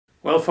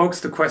Well folks,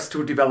 the quest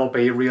to develop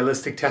a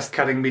realistic test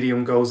cutting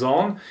medium goes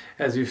on.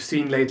 As you've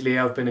seen lately,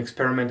 I've been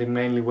experimenting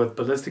mainly with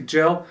ballistic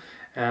gel,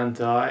 and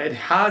it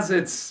has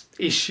its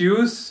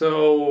issues,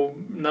 so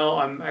now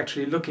I'm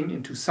actually looking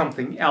into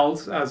something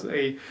else as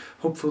a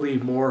hopefully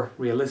more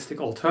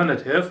realistic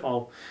alternative.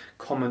 I'll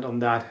comment on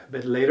that a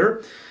bit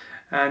later.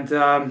 And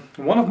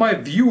one of my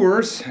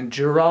viewers,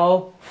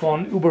 Gerald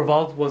von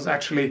Uberwald, was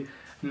actually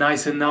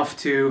nice enough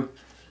to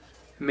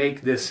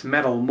make this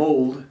metal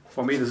mold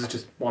for me. This is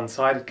just one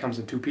side, it comes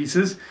in two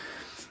pieces,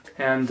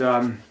 and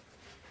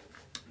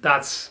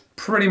that's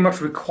pretty much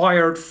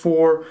required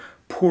for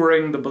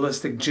pouring the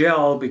ballistic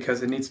gel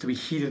because it needs to be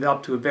heated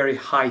up to a very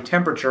high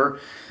temperature.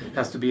 It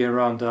has to be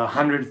around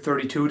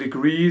 132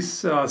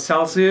 degrees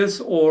Celsius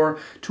or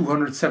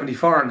 270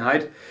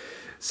 Fahrenheit.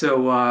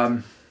 So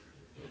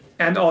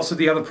and also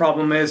the other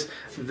problem is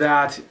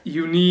that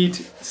you need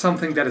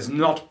something that is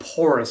not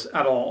porous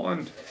at all,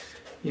 and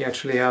he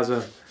actually has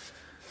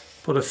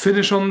put a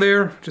finish on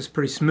there, just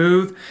pretty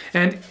smooth.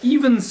 And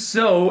even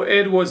so,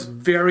 it was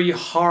very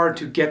hard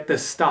to get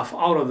this stuff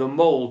out of the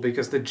mold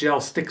because the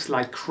gel sticks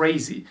like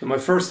crazy. So my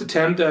first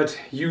attempt at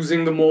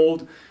using the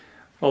mold,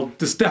 well,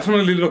 this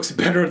definitely looks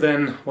better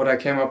than what I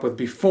came up with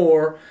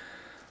before.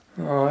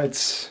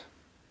 It's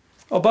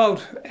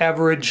about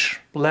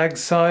average leg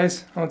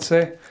size, I would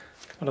say,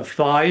 about a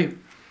thigh.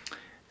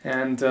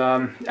 And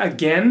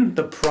again,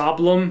 the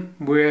problem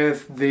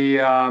with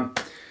the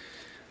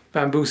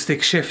bamboo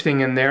stick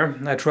shifting in there.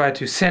 I try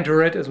to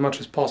center it as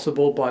much as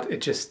possible, but it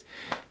just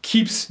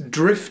keeps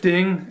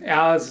drifting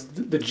as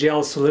the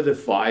gel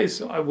solidifies.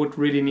 So I would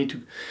really need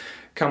to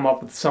come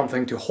up with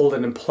something to hold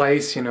it in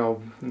place, you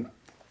know,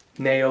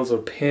 nails or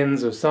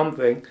pins or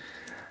something.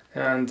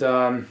 And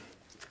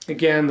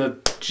again, the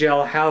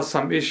gel has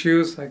some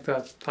issues, like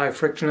that high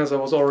friction as I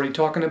was already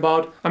talking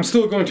about. I'm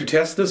still going to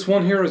test this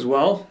one here as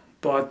well,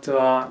 but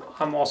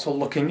I'm also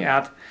looking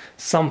at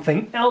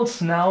something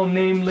else now,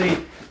 namely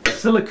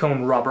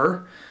silicone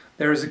rubber.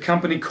 There is a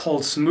company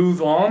called Smooth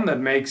On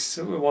that makes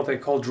what they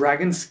call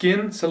dragon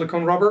skin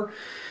silicone rubber,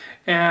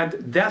 and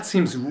that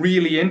seems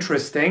really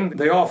interesting.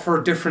 They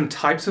offer different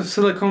types of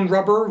silicone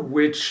rubber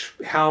which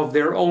have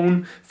their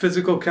own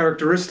physical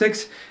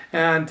characteristics,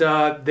 and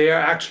they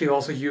are actually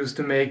also used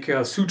to make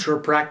suture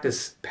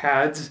practice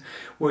pads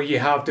where you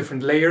have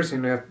different layers.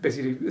 You have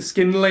basically a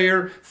skin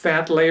layer,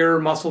 fat layer,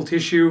 muscle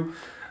tissue,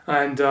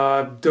 and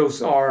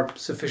those are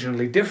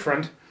sufficiently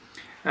different.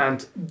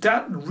 And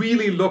that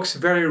really looks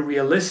very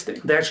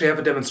realistic. They actually have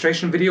a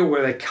demonstration video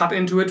where they cut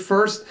into it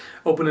first,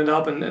 open it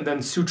up, and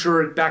then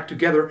suture it back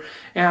together.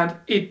 And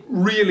it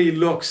really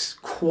looks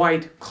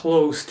quite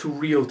close to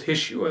real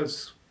tissue.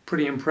 It's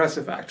pretty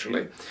impressive,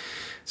 actually.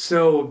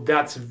 So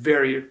that's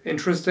very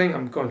interesting.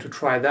 I'm going to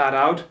try that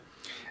out.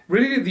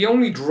 Really, the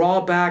only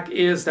drawback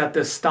is that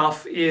the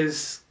stuff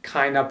is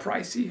kind of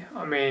pricey.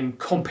 I mean,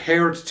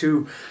 compared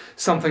to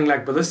something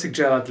like ballistic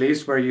gel, at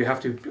least, where you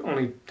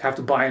only have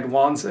to buy it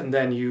once and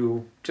then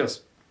you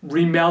just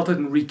remelt it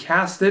and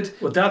recast it.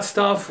 With that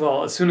stuff,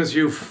 well, as soon as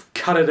you've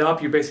cut it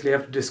up, you basically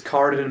have to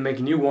discard it and make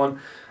a new one.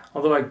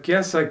 Although I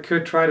guess I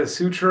could try to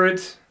suture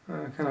it,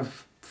 kind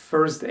of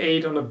first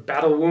aid on a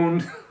battle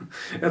wound.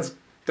 That's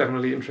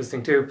definitely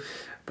interesting too.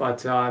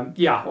 But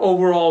yeah,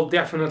 overall,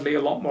 definitely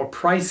a lot more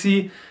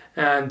pricey.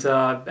 And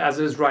as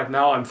is right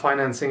now, I'm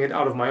financing it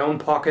out of my own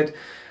pocket.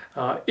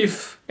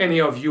 If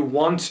any of you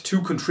want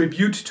to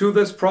contribute to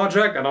this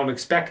project, I don't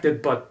expect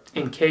it, but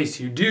in case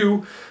you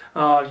do,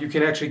 you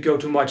can actually go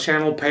to my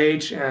channel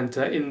page, and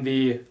in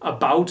the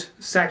About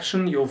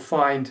section you'll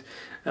find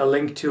a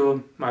link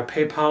to my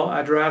PayPal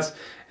address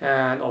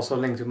and also a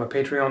link to my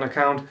Patreon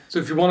account. So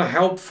if you want to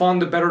help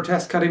fund a better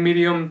test cutting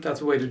medium,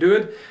 that's a way to do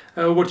it.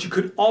 What you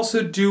could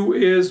also do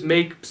is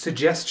make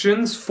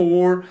suggestions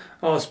for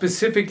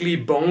specifically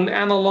bone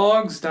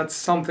analogs. That's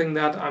something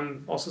that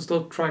I'm also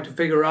still trying to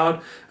figure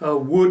out.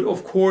 Wood,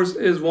 of course,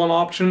 is one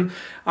option.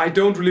 I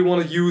don't really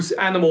want to use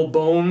animal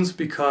bones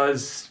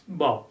because,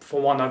 well,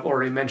 for one, I've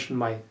already mentioned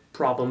my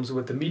problems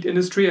with the meat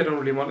industry. I don't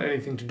really want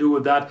anything to do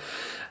with that.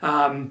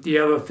 The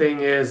other thing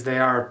is they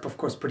are, of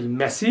course, pretty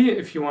messy.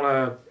 If you want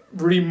to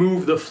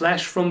remove the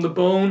flesh from the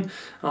bone,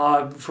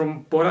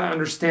 from what I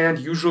understand,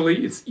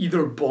 usually it's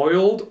either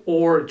boiled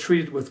or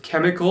treated with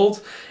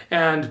chemicals,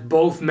 and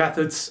both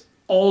methods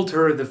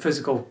alter the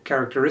physical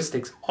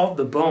characteristics of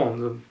the bone.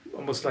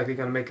 They're most likely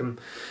going to make them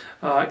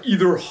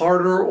either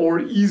harder or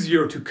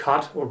easier to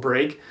cut or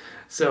break.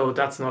 So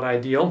that's not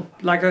ideal.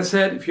 Like I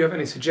said, if you have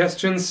any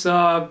suggestions,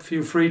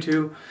 feel free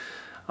to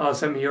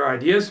send me your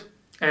ideas.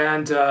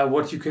 And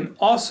what you can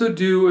also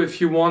do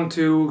if you want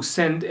to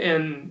send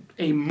in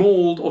a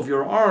mold of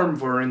your arm,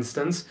 for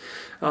instance,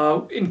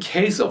 in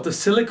case of the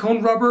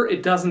silicone rubber,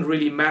 it doesn't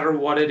really matter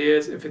what it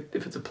is, if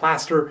it's a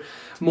plaster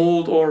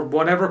mold or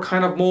whatever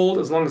kind of mold,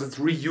 as long as it's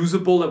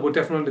reusable, that would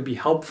definitely be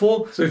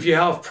helpful. So if you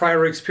have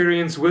prior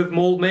experience with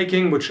mold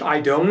making, which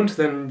I don't,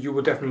 then you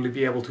would definitely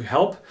be able to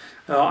help.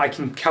 I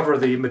can cover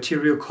the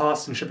material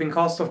costs and shipping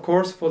costs, of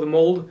course, for the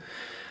mold.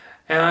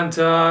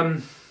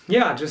 And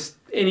yeah, just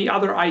any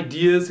other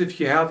ideas if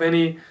you have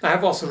any. I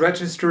have also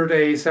registered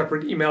a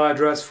separate email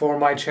address for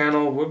my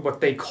channel,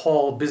 what they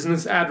call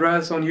business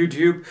address on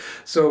YouTube.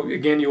 So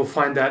again, you'll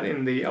find that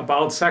in the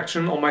About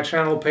section on my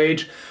channel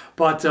page.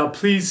 But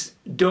please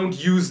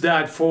don't use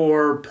that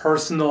for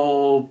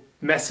personal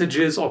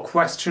messages or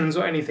questions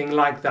or anything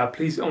like that.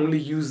 Please only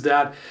use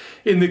that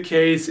in the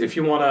case if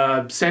you want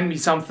to send me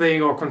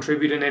something or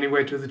contribute in any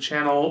way to the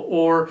channel,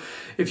 or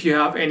if you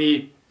have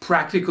any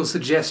practical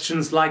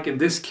suggestions, like in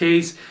this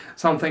case,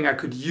 something I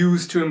could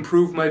use to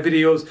improve my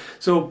videos.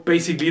 So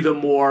basically the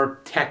more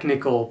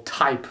technical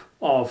type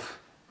of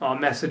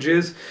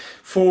messages.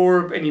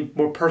 For any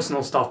more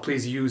personal stuff,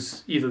 please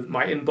use either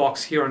my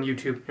inbox here on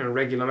YouTube in a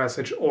regular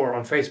message or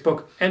on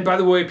Facebook. And by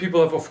the way,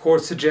 people have of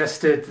course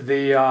suggested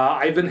the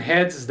Ivan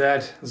heads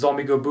that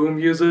Zombie Go Boom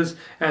uses,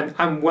 and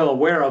I'm well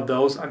aware of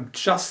those. I'm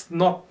just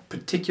not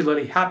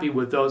particularly happy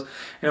with those.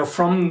 You know,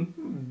 from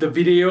the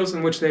videos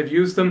in which they've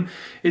used them,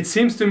 it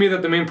seems to me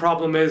that the main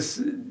problem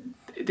is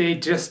they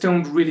just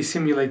don't really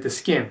simulate the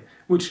skin,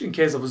 which in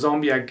case of a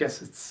zombie, I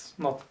guess it's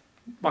not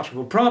much of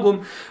a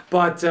problem,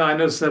 but I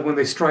noticed that when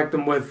they strike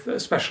them with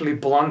especially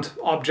blunt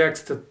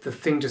objects, the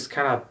thing just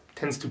kind of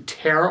tends to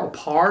tear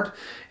apart,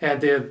 and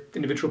the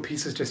individual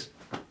pieces just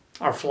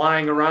are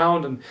flying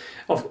around, and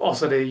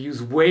also they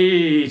use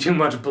way too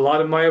much blood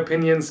in my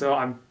opinion, so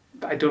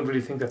I don't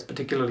really think that's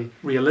particularly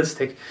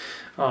realistic.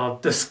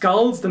 The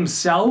skulls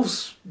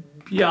themselves,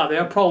 yeah,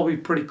 they're probably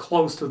pretty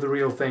close to the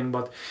real thing,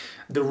 but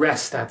the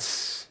rest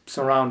that's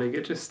surrounding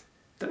it just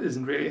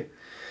doesn't really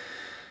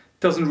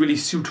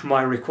suit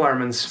my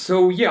requirements.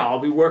 So yeah, I'll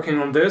be working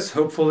on this.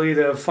 Hopefully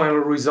the final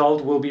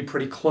result will be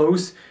pretty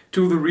close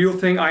to the real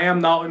thing. I am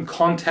now in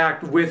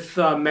contact with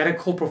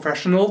medical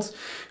professionals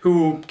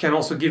who can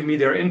also give me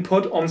their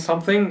input on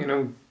something. You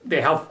know,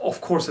 they have of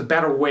course a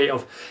better way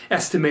of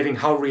estimating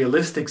how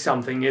realistic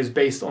something is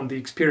based on the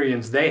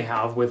experience they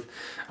have with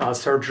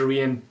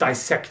surgery and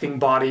dissecting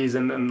bodies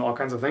and all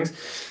kinds of things,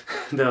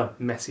 the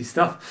messy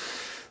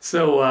stuff.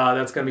 So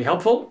that's gonna be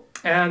helpful.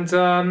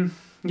 And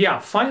yeah,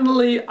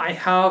 finally I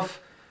have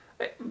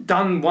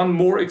done one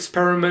more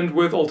experiment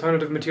with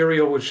alternative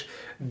material, which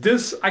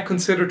this I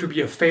consider to be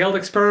a failed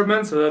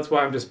experiment, so that's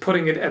why I'm just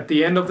putting it at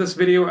the end of this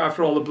video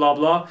after all the blah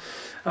blah.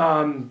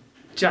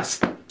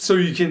 Just so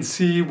you can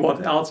see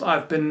what else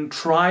I've been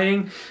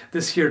trying.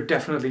 This here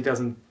definitely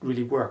doesn't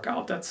really work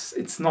out.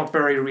 It's not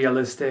very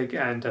realistic,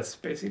 and that's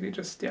basically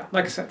just, yeah,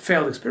 like I said,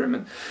 failed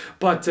experiment.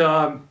 But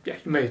yeah,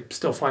 you may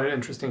still find it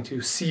interesting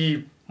to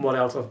see what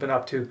else I've been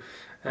up to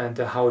and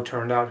how it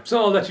turned out.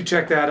 So I'll let you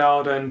check that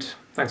out, and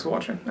thanks for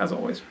watching, as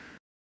always.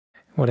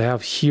 What I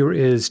have here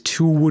is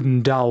 2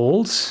 wooden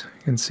dowels.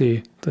 You can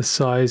see the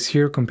size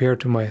here compared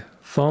to my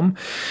thumb.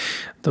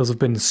 Those have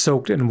been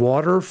soaked in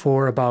water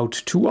for about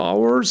 2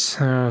 hours,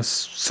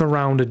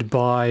 surrounded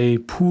by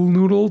pool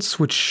noodles,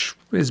 which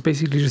is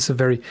basically just a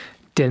very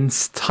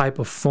dense type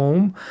of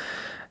foam.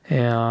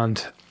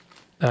 And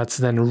that's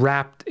then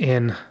wrapped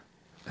in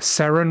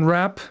saran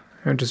wrap,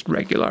 and just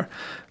regular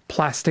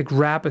plastic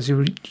wrap as you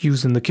would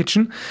use in the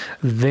kitchen.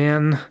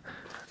 Then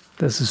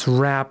this is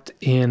wrapped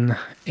in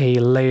a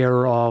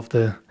layer of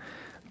the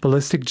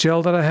ballistic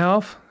gel that I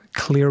have,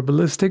 clear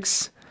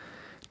ballistics,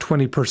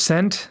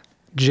 20%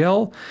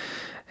 gel,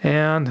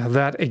 and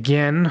that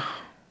again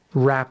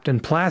wrapped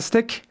in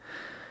plastic.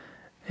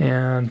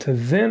 And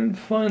then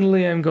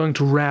finally I'm going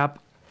to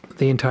wrap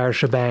the entire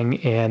shebang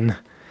in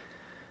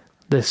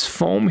this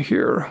foam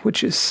here,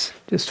 which is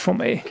just from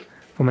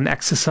an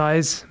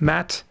exercise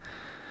mat.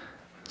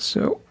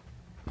 So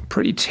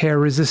pretty tear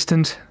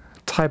resistant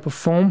type of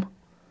foam.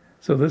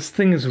 So this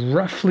thing is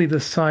roughly the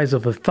size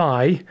of a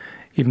thigh,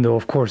 even though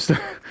of course the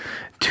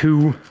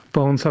 2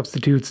 bone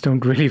substitutes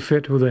don't really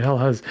fit. Who the hell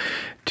has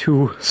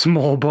 2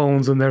 small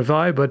bones in their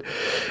thigh? But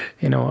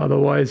you know,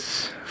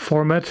 otherwise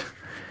format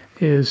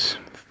is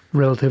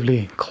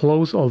relatively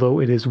close, although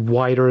it is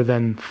wider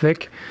than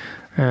thick.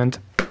 And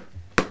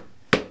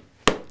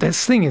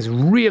this thing is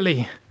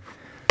really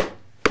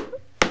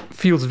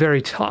feels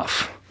very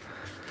tough.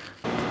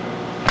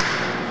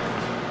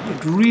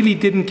 It really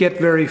didn't get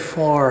very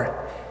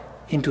far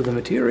into the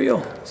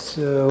material,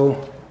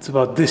 so it's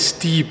about this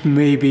deep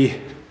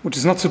maybe, which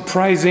is not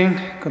surprising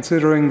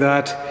considering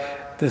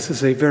that this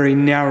is a very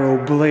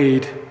narrow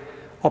blade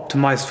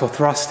optimized for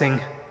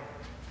thrusting.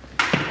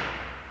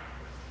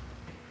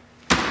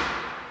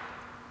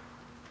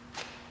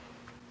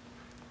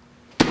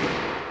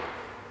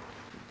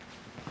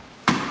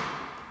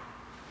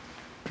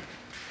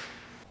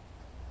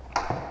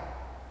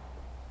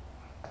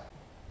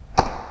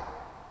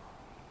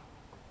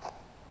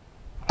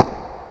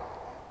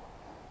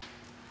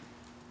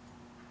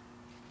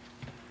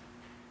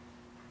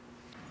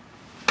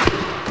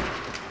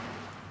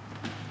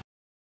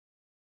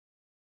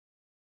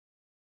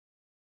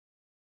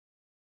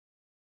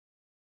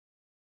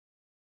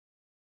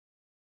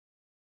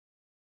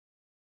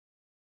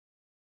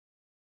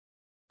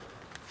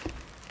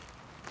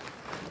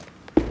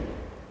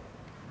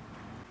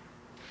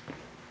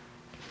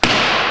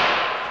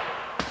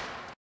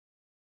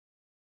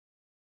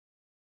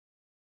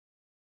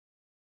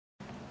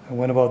 I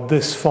went about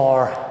this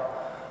far,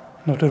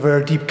 not a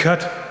very deep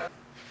cut.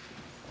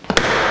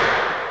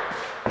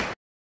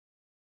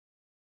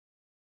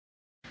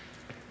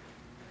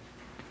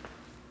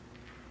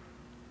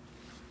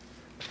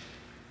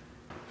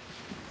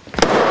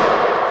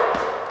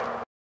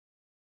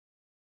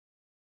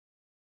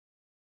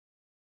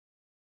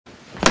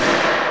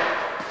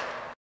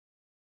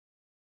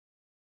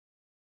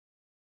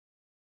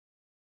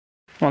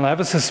 Well, I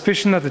have a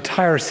suspicion that the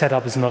tire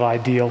setup is not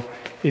ideal.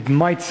 It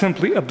might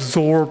simply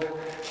absorb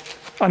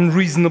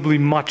unreasonably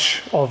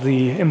much of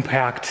the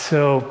impact.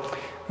 So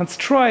let's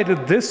try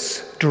it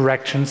this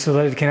direction so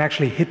that it can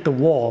actually hit the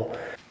wall.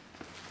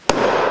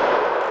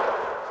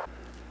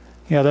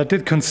 Yeah, that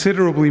did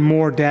considerably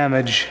more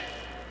damage.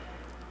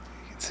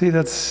 You can see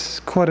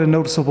that's quite a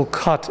noticeable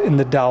cut in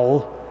the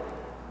dowel.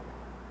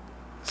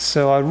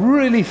 So I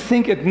really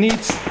think it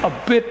needs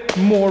a bit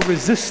more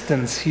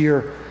resistance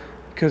here.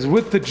 Because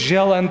with the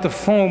gel and the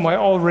foam, I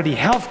already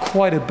have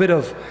quite a bit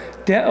of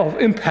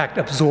impact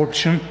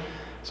absorption.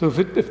 So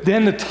if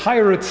then the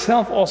tire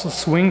itself also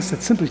swings,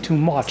 it's simply too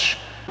much.